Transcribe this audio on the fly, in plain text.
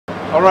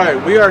All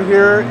right, we are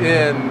here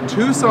in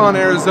Tucson,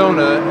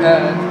 Arizona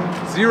at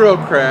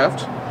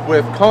XeroCraft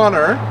with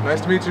Connor.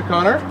 Nice to meet you,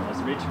 Connor. Nice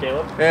to meet you,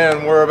 Caleb.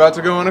 And we're about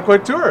to go on a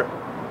quick tour.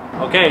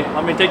 Okay,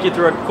 let me take you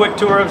through a quick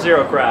tour of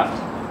XeroCraft.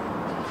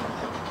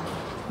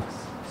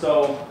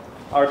 So,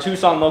 our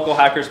Tucson local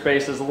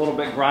hackerspace is a little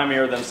bit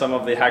grimier than some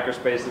of the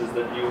hackerspaces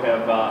that you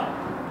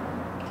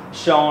have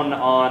shown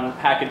on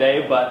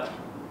HACKADAY, but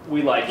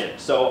we like it.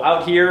 So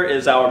out here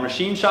is our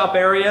machine shop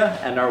area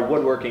and our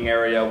woodworking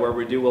area where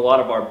we do a lot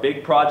of our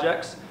big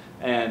projects.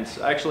 And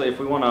actually, if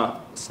we want to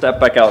step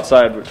back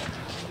outside, we'd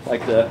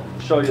like to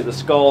show you the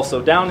skull.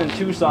 So down in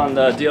Tucson,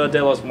 the Dia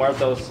de los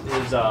Muertos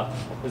is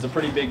a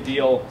pretty big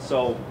deal.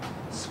 So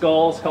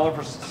skulls,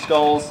 colorful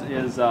skulls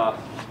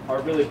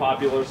are really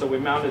popular. So we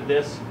mounted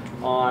this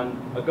on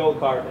a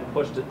go-kart and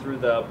pushed it through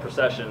the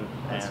procession,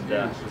 and it's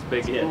a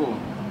big hit. Cool.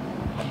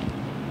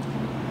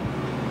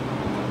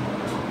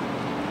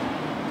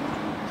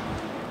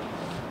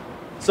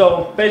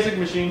 So basic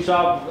machine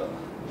shop,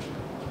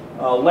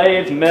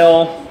 lathe,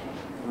 mill,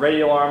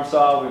 radial arm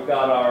saw. We've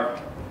got our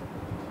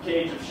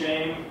cage of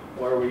shame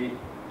where we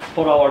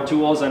put all our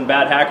tools and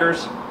bad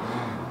hackers.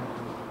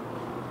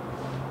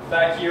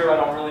 Back here, I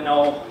don't really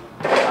know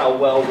how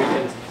well we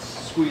can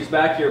squeeze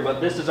back here, but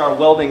this is our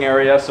welding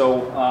area. So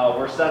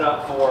we're set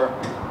up for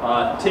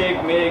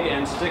TIG, MIG,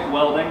 and stick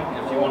welding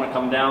if you want to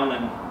come down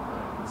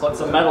and put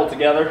some metal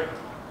together.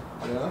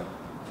 Yeah.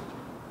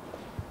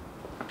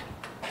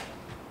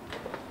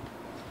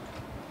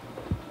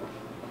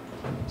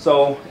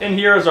 So in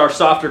here is our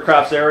softer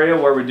crafts area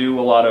where we do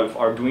a lot of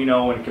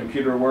Arduino and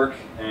computer work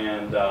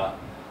and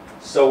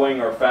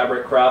sewing or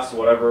fabric crafts,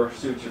 whatever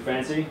suits your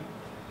fancy.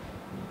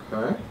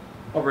 Okay.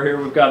 Over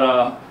here we've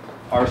got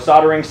our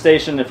soldering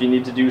station if you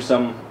need to do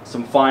some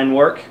fine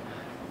work.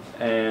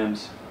 And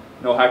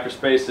no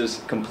hackerspace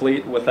is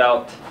complete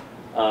without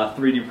a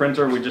 3D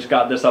printer. We just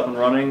got this up and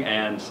running,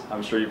 and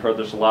I'm sure you've heard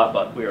this a lot,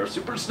 but we are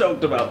super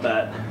stoked about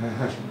that.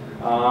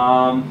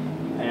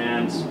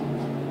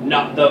 And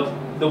not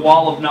the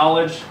wall of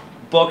knowledge,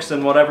 books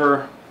and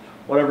whatever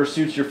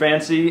suits your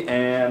fancy,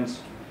 and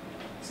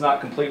it's not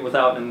complete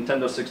without a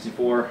Nintendo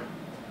 64.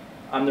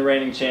 I'm the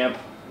reigning champ.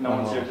 No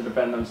one's here to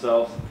defend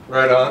themselves.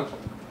 Right on.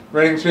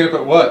 Reigning champ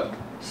at what?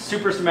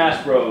 Super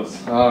Smash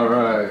Bros. All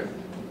right.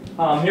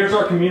 Here's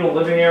our communal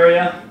living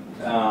area.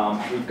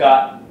 We've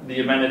got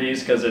the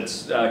amenities because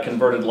it's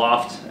converted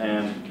loft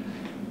and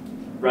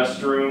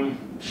restroom,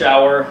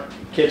 shower,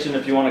 kitchen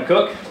if you want to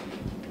cook.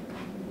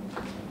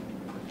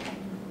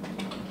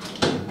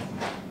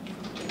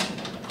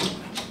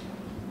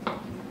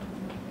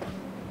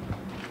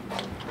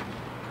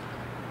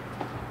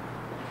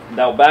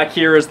 Now back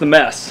here is the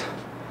mess.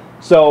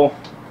 So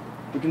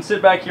we can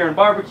sit back here and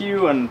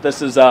barbecue, and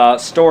this is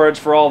storage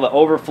for all the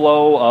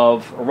overflow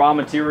of raw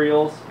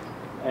materials.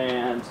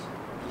 And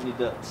you need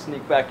to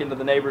sneak back into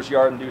the neighbor's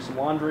yard and do some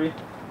laundry.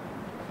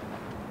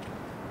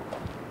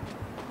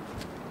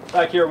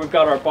 Back here we've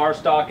got our bar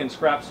stock and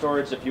scrap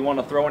storage. If you want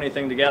to throw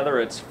anything together,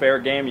 it's fair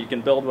game. You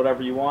can build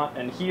whatever you want.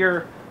 And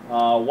here,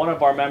 one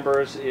of our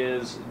members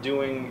is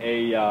doing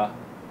a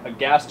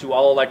gas to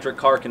all electric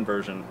car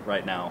conversion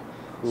right now.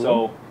 Cool.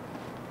 So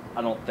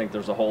I don't think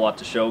there's a whole lot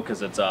to show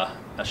because it's a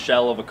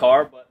shell of a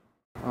car. But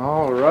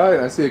All right,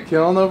 I see a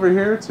kiln over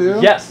here too.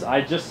 yes,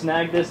 I just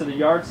snagged this at a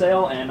yard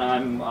sale, and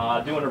I'm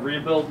doing a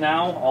rebuild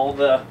now. All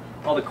the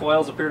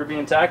coils appear to be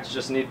intact.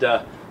 Just need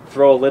to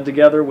throw a lid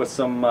together with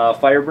some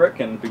fire brick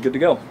and be good to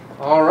go.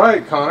 All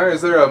right, Connor,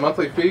 is there a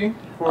monthly fee?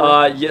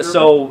 Yeah,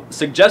 so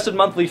suggested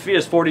monthly fee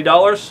is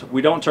 $40.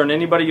 We don't turn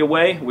anybody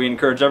away. We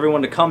encourage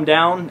everyone to come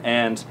down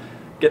and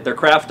get their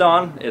craft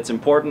on. It's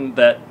important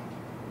that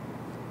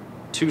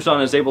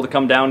Tucson is able to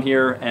come down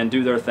here and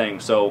do their thing.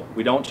 So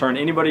we don't turn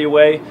anybody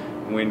away,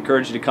 and we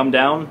encourage you to come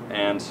down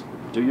and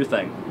do your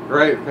thing.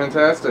 Great,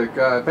 fantastic.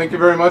 Thank you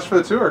very much for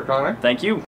the tour, Connor. Thank you.